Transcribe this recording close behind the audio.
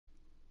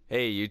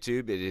Hey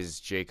YouTube, it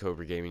is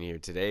J-COBRA Gaming here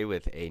today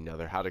with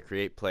another how to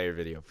create player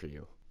video for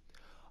you.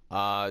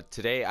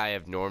 Today I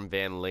have Norm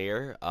Van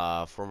Lier,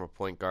 former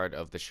point guard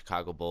of the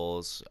Chicago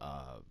Bulls.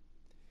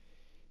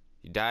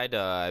 He died,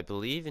 I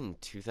believe, in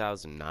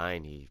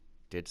 2009. He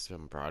did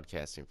some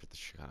broadcasting for the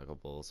Chicago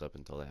Bulls up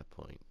until that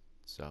point.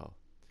 So,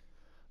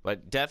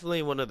 but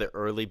definitely one of the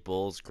early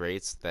Bulls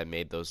greats that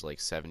made those like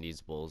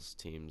 70s Bulls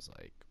teams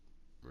like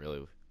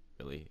really,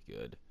 really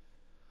good.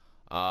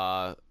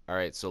 All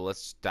right, so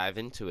let's dive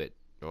into it.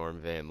 Norm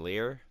Van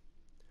Lier.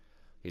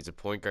 He's a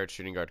point guard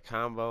shooting guard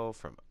combo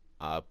from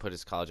put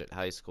his college at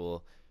high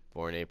school,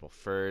 born April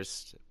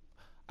 1st.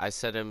 I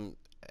set him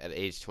at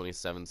age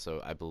 27,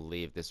 so I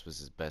believe this was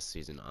his best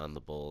season on the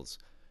Bulls.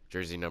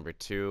 Jersey number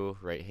 2,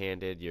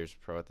 right-handed, years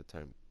pro at the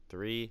time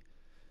 3,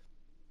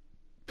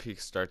 peak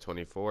start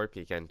 24,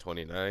 peak end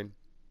 29,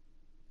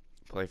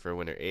 play for a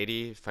winner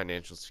 80,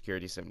 financial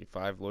security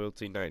 75,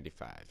 loyalty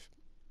 95.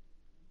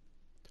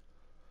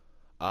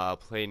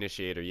 Play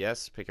initiator,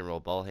 yes. Pick and roll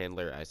ball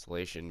handler,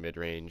 isolation,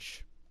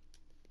 mid-range.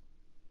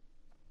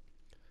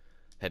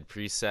 Head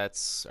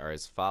presets are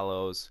as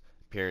follows.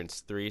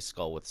 Appearance 3,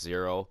 skull with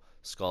 0,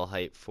 skull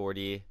height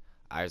 40,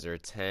 eyes are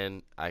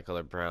 10, eye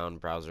color brown,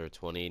 brows are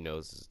 20,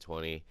 nose is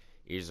 20,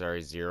 ears are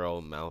a 0,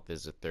 mouth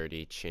is a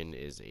 30, chin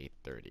is a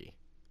 30.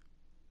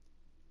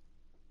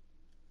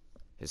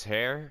 His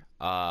hair,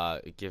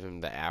 give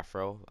him the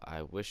afro.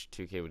 I wish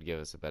 2K would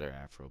give us a better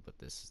afro, but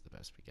this is the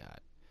best we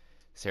got.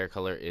 His hair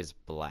color is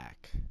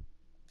black.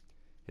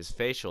 His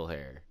facial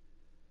hair,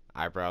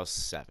 eyebrows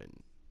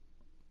 7.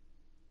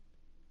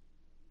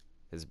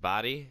 His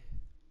body,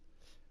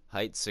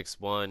 height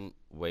 6'1",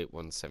 weight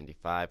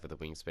 175 with a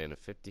wingspan of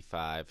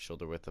 55,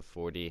 shoulder width of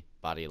 40,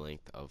 body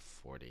length of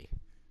 40.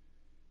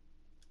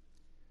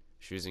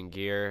 Shoes and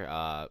gear,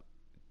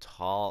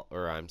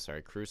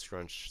 crew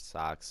scrunch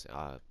socks.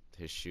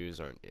 His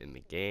shoes aren't in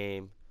the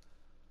game,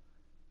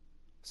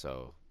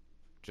 so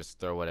just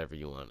throw whatever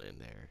you want in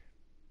there.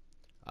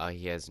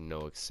 He has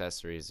no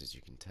accessories, as you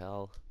can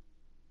tell.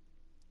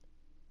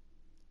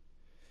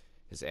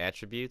 His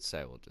attributes,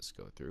 I will just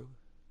go through.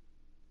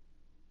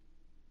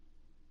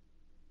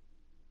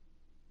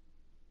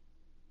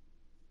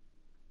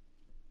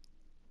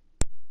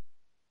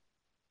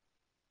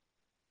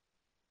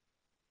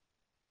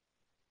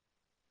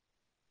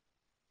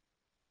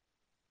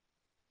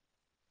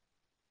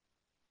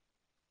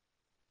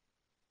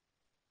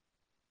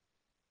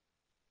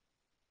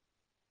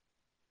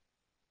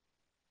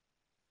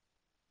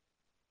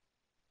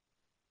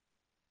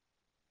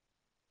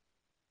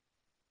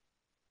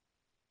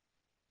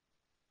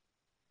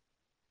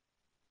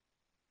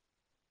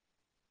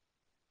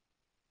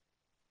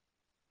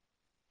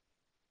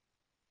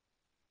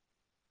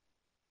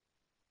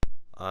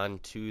 On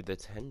to the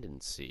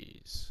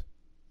tendencies.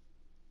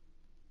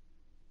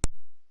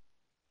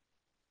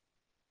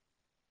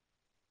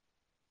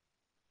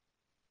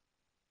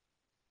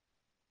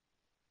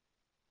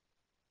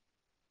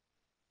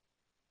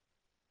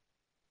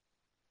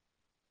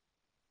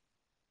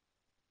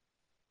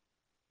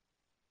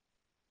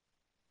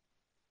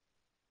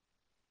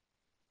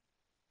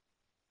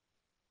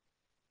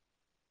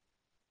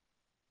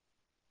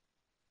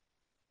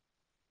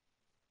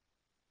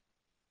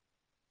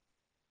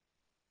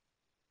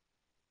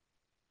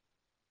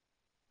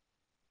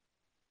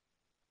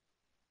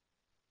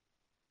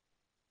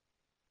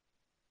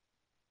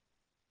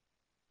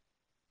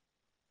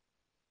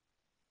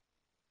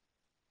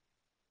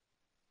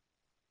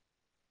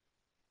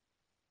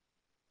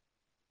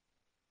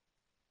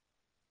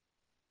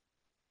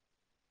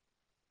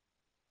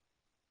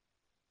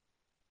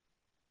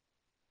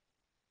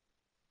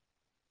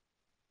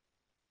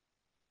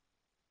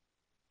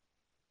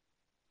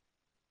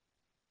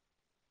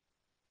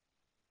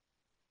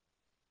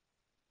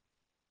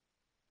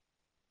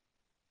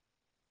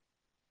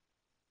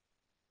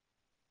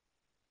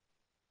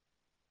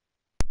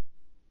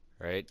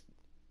 Right,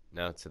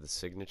 now to the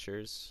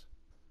signatures.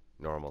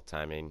 Normal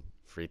timing,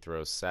 free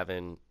throws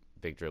 7,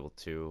 big dribble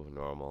 2,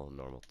 normal,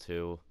 normal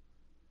 2.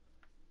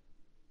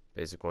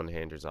 Basic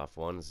one-handers off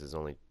 1 is his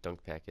only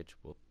dunk package.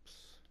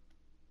 Whoops.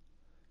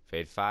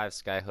 Fade 5,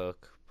 sky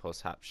hook,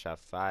 post hop shot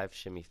 5,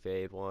 shimmy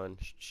fade 1,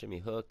 shimmy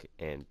hook,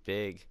 and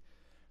big.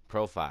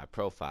 Pro 5,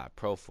 Pro 5,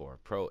 Pro 4,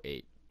 Pro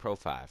 8, Pro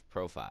 5,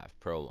 Pro 5,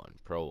 Pro 1,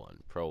 Pro 1,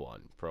 Pro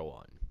 1, Pro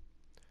 1.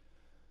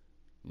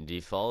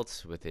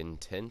 Default with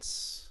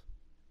intense.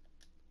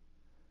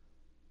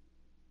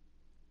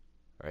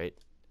 Alright,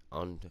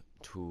 on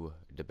to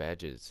the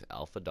badges.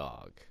 Alpha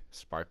Dog,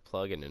 Spark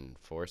Plug and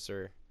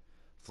Enforcer,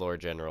 Floor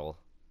General,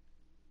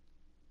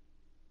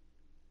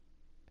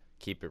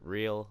 Keep It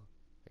Real,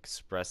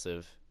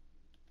 Expressive,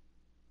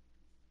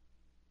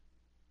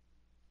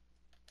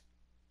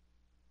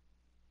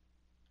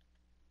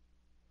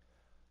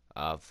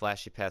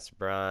 Flashy Pass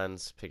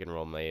Bronze, Pick and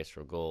Roll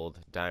Maestro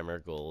Gold,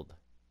 Dimer Gold,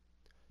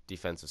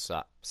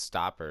 Defensive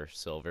Stopper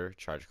Silver,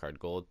 Charge Card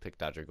Gold, Pick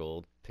Dodger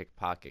Gold,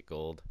 Pickpocket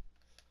Gold,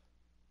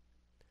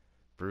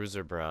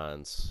 Bruiser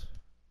Bronze.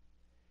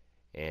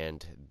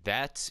 And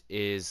that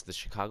is the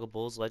Chicago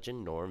Bulls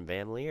legend Norm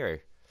Van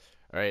Lier.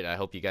 All right, I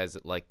hope you guys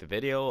liked the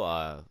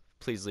video.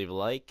 Please leave a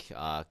like,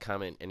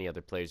 comment any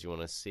other players you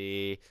want to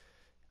see.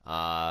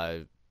 Uh,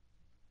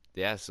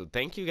 yeah, so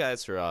thank you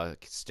guys for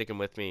sticking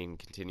with me and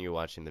continue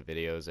watching the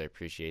videos. I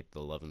appreciate the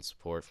love and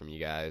support from you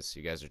guys.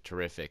 You guys are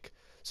terrific.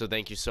 So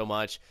thank you so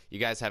much. You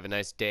guys have a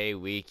nice day,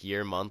 week,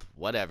 year, month,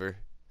 whatever.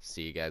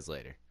 See you guys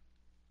later.